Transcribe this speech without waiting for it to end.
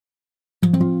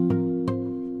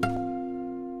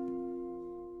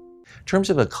In terms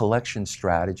of a collection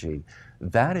strategy,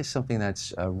 that is something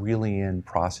that's really in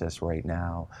process right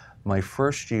now. My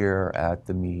first year at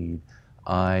the Mead,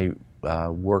 I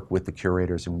worked with the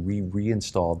curators and we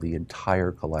reinstalled the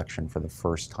entire collection for the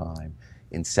first time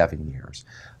in 7 years.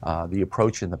 The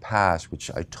approach in the past,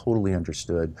 which I totally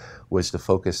understood, was to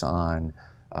focus on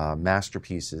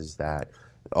masterpieces that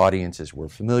audiences were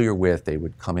familiar with. They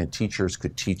would come in, teachers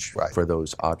could teach for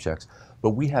those objects.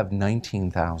 But we have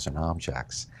 19,000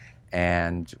 objects.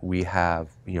 And we have,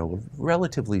 a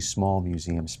relatively small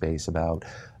museum space, about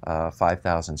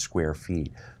 5,000 square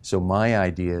feet. So my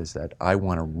idea is that I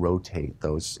want to rotate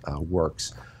those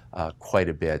works quite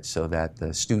a bit so that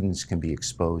the students can be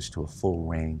exposed to a full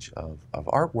range of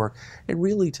artwork, and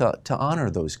really to honor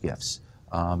those gifts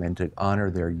and to honor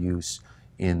their use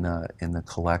in the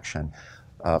collection.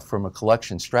 From a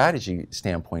collection strategy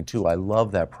standpoint too, I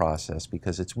love that process,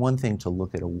 because it's one thing to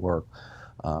look at a work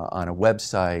on a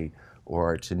website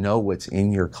or to know what's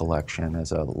in your collection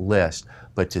as a list,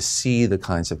 but to see the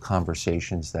kinds of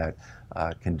conversations that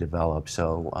can develop.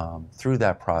 So through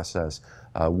that process,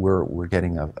 we're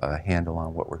getting a handle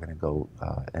on what we're going to go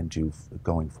and do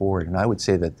going forward. And I would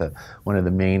say that one of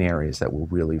the main areas that we'll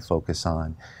really focus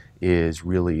on is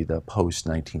really the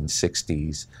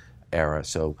post-1960s era.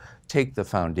 So take the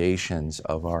foundations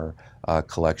of our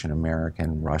collection,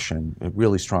 American, Russian,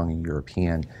 really strong in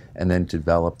European, and then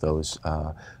develop those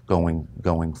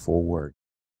going forward.